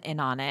wasn't in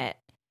on it,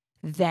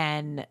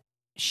 then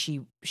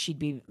she'd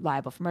be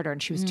liable for murder,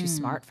 and she was too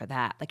smart for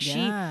that. Like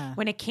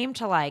when it came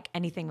to like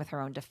anything with her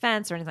own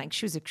defense or anything, like,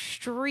 she was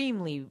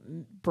extremely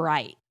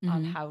bright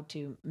on how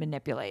to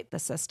manipulate the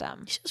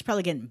system. She was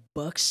probably getting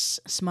books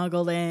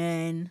smuggled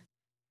in.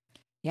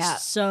 Yeah.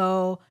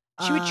 So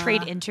she would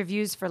trade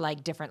interviews for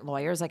like different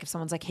lawyers. Like if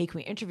someone's like, "Hey, can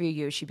we interview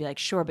you?" She'd be like,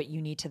 "Sure, but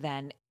you need to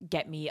then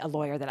get me a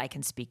lawyer that I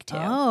can speak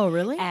to." Oh,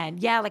 really? And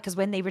yeah, like because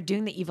when they were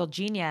doing The Evil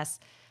Genius,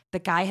 the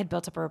guy had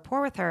built up a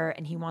rapport with her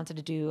and he wanted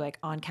to do like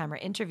on-camera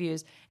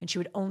interviews, and she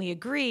would only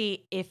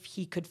agree if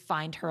he could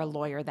find her a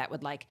lawyer that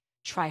would like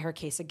try her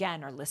case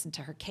again or listen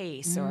to her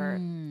case or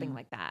thing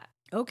like that.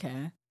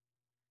 Okay.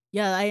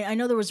 Yeah, I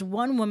know there was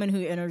one woman who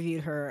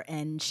interviewed her,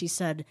 and she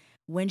said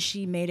when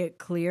she made it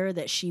clear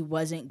that she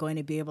wasn't going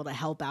to be able to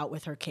help out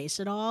with her case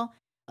at all,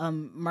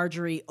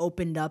 Marjorie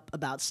opened up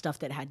about stuff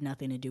that had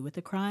nothing to do with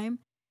the crime.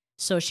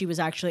 So she was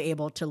actually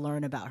able to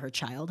learn about her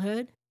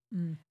childhood.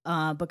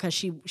 Because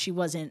she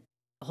wasn't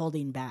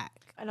holding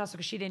back. And also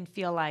because she didn't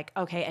feel like,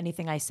 okay,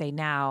 anything I say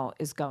now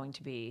is going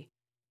to be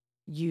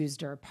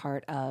used or a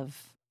part of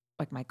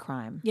like my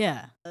crime.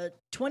 Yeah.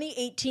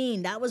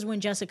 2018, that was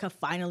when Jessica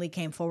finally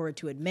came forward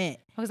to admit.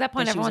 Because at that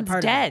point, everyone's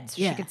dead.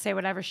 So she could say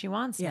whatever she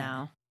wants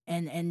now.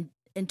 And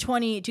in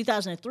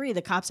 2003,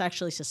 the cops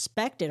actually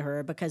suspected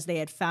her because they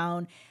had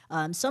found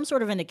some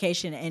sort of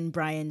indication in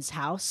Brian's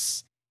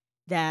house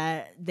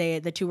that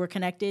the two were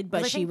connected,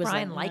 but she was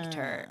Brian liked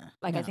her.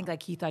 Like, no. I think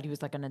like he thought he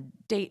was like going to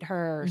date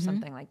her or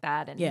something like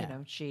that.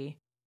 And, she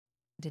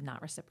did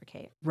not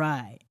reciprocate.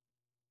 Right.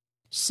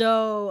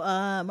 So,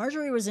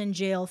 Marjorie was in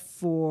jail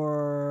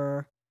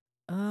for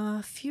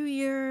a few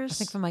years. I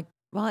think from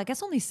I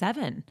guess only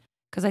 7.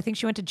 Because I think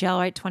she went to jail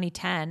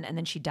 2010 and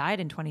then she died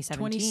in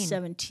 2017.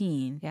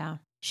 2017. Yeah.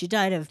 She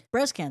died of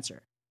breast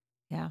cancer.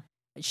 Yeah.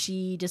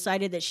 She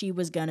decided that she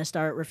was going to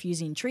start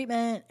refusing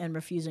treatment and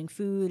refusing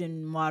food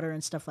and water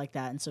and stuff like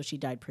that. And so she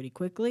died pretty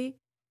quickly.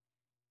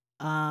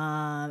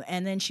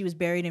 And then she was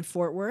buried in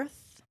Fort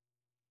Worth.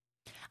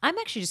 I'm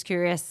actually just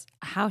curious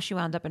how she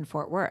wound up in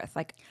Fort Worth.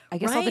 Like, I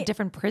guess all the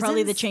different prisons.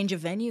 Probably the change of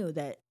venue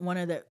one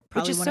of the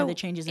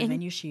changes of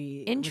venue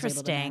she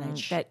interesting was able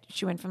to that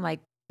she went from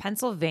like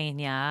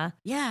Pennsylvania.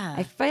 Yeah.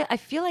 I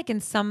feel like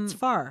in some it's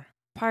far.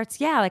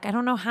 Parts, yeah. Like I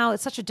don't know how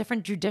it's such a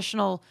different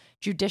judicial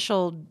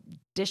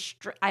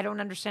district. I don't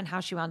understand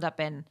how she wound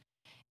up in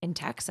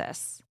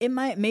Texas.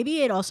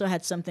 Maybe it also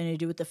had something to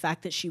do with the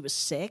fact that she was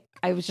sick.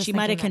 She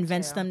might have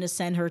convinced them to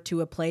send her to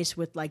a place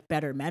with like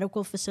better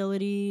medical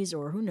facilities,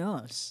 or who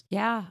knows.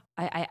 Yeah,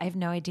 I have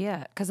no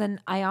idea. Because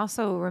then I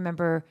also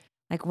remember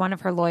like one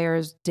of her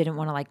lawyers didn't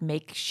want to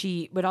like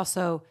she would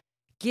also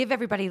give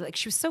everybody like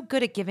she was so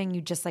good at giving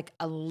you just like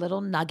a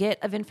little nugget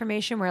of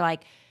information where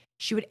like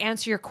she would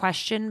answer your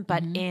question,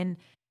 but in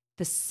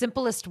the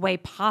simplest way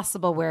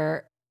possible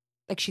where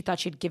like she thought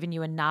she'd given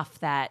you enough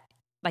that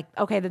like,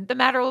 okay, the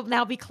matter will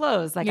now be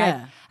closed. Like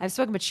I've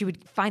spoken, but she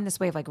would find this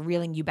way of like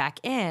reeling you back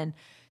in.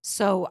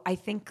 So I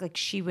think like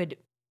she would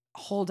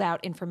hold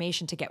out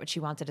information to get what she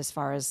wanted as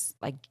far as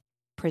like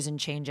prison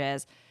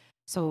changes.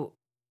 So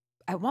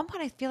at one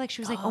point I feel like she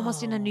was like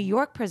almost in a New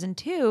York prison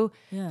too.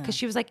 Yeah. Because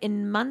she was like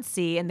in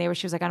Muncie and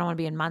she was like, I don't want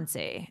to be in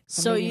Muncie.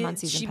 So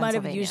she might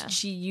have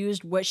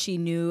used what she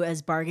knew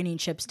as bargaining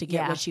chips to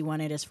get what she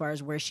wanted as far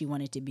as where she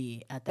wanted to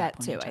be at that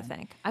point. That too, I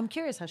think. I'm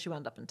curious how she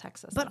wound up in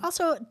Texas. But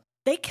also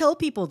they kill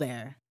people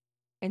there.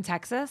 In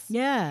Texas?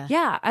 Yeah.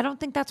 Yeah. I don't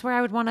think that's where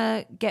I would want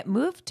to get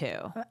moved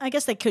to. I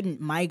guess they couldn't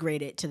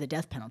migrate it to the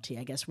death penalty,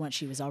 I guess, once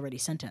she was already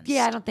sentenced.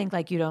 Yeah, I don't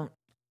think you don't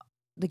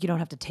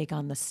have to take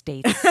on the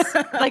states.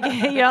 Like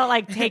you don't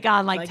like take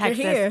on like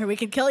Texas. You're here, we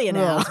can kill you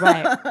now. Rules,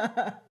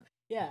 right.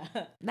 Yeah.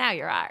 Now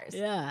you're ours.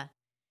 Yeah.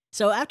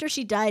 So after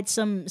she died,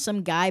 some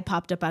guy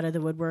popped up out of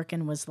the woodwork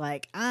and was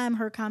like, I'm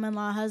her common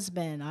law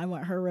husband. I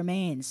want her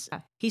remains.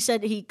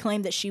 He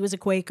claimed that she was a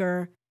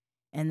Quaker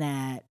and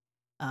that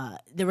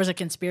there was a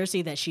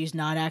conspiracy that she's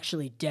not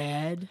actually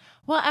dead.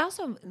 Well,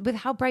 also, with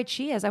how bright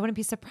she is, I wouldn't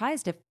be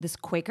surprised if this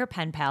Quaker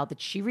pen pal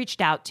that she reached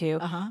out to,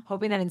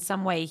 hoping that in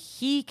some way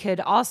he could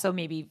also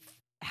maybe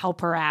help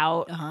her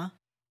out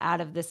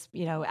out of this,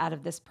 out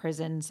of this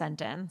prison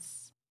sentence.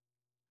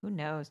 Who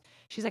knows?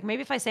 She's like,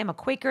 maybe if I say I'm a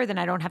Quaker, then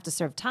I don't have to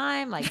serve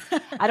time. Like,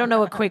 I don't know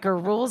what Quaker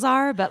rules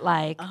are, but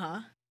like,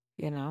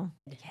 Yeah.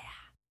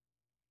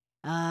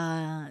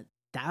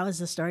 That was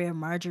the story of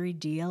Marjorie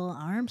Diehl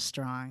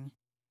Armstrong.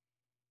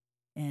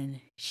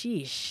 And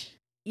sheesh.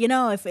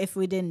 If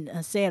we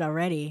didn't say it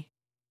already,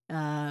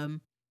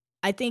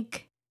 I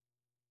think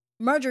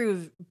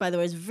Marjorie, by the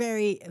way, was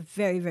very,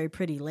 very, very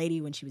pretty lady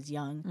when she was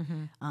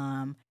young,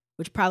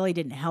 which probably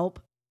didn't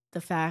help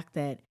the fact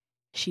that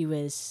she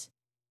was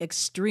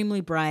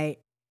extremely bright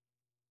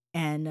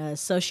and a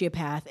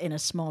sociopath in a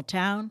small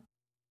town.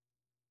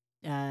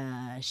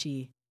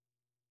 She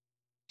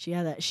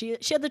had that. She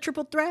had the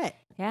triple threat.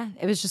 Yeah,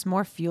 it was just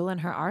more fuel in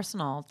her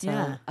arsenal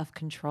of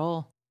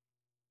control.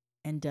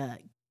 And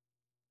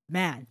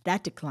man,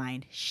 that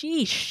declined.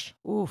 Sheesh.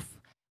 Oof.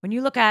 When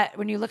you look at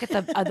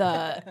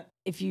the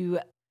if you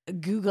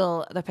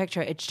Google the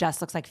picture, it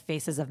just looks like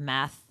faces of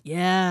meth.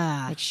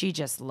 Yeah. Like she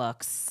just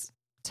looks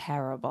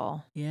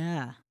terrible.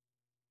 Yeah.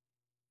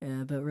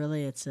 But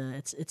really, it's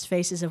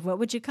faces of, what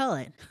would you call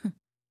it?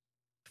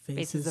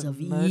 faces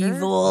of evil.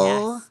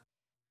 Yes.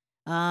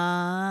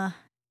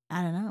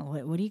 I don't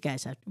know. What do you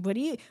guys have? What do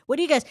you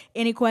guys?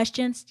 Any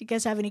questions? Do you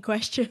guys have any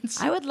questions?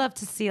 I would love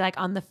to see, like,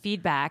 on the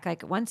feedback,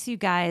 like once you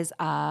guys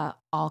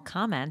all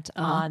comment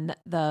on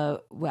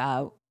the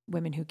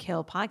Women Who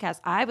Kill podcast,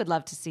 I would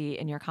love to see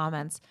in your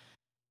comments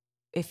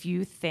if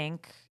you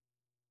think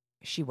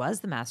she was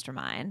the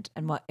mastermind,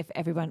 and what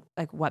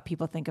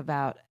people think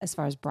about as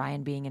far as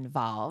Brian being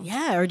involved.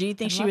 Yeah, or do you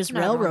think she was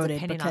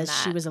railroaded because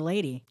she was a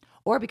lady,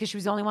 or because she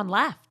was the only one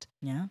left?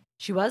 Yeah,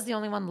 she was the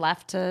only one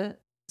left to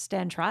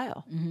stand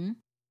trial.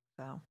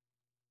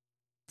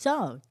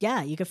 So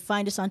yeah, you can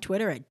find us on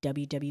Twitter at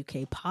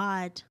WWK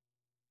Pod.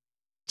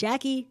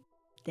 Jackie,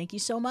 thank you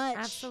so much.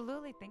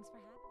 Absolutely, thanks for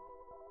having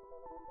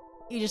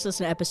me. You just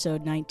listened to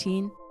episode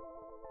 19.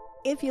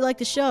 If you like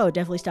the show,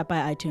 definitely stop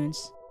by iTunes,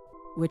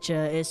 which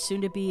is soon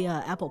to be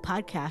Apple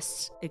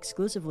Podcasts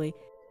exclusively.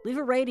 Leave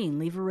a rating,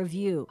 leave a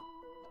review.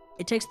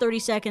 It takes 30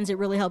 seconds. It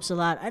really helps a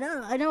lot. I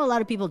know a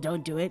lot of people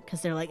don't do it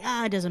because they're like,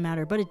 it doesn't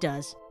matter, but it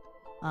does.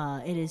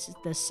 It is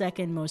the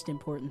second most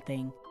important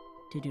thing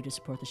to do to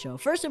support the show.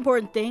 First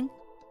important thing,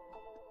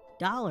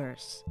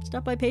 dollars.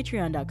 Stop by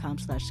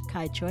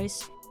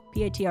patreon.com/kaichoice,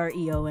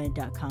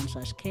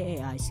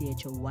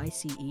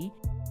 patreon.com/KAICHOYCE.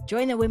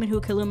 Join the Women Who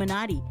Kill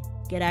Illuminati.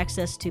 Get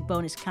access to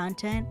bonus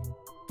content,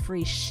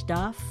 free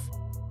stuff.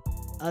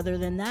 Other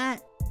than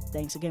that,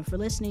 thanks again for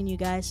listening, you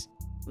guys.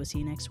 We'll see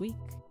you next week.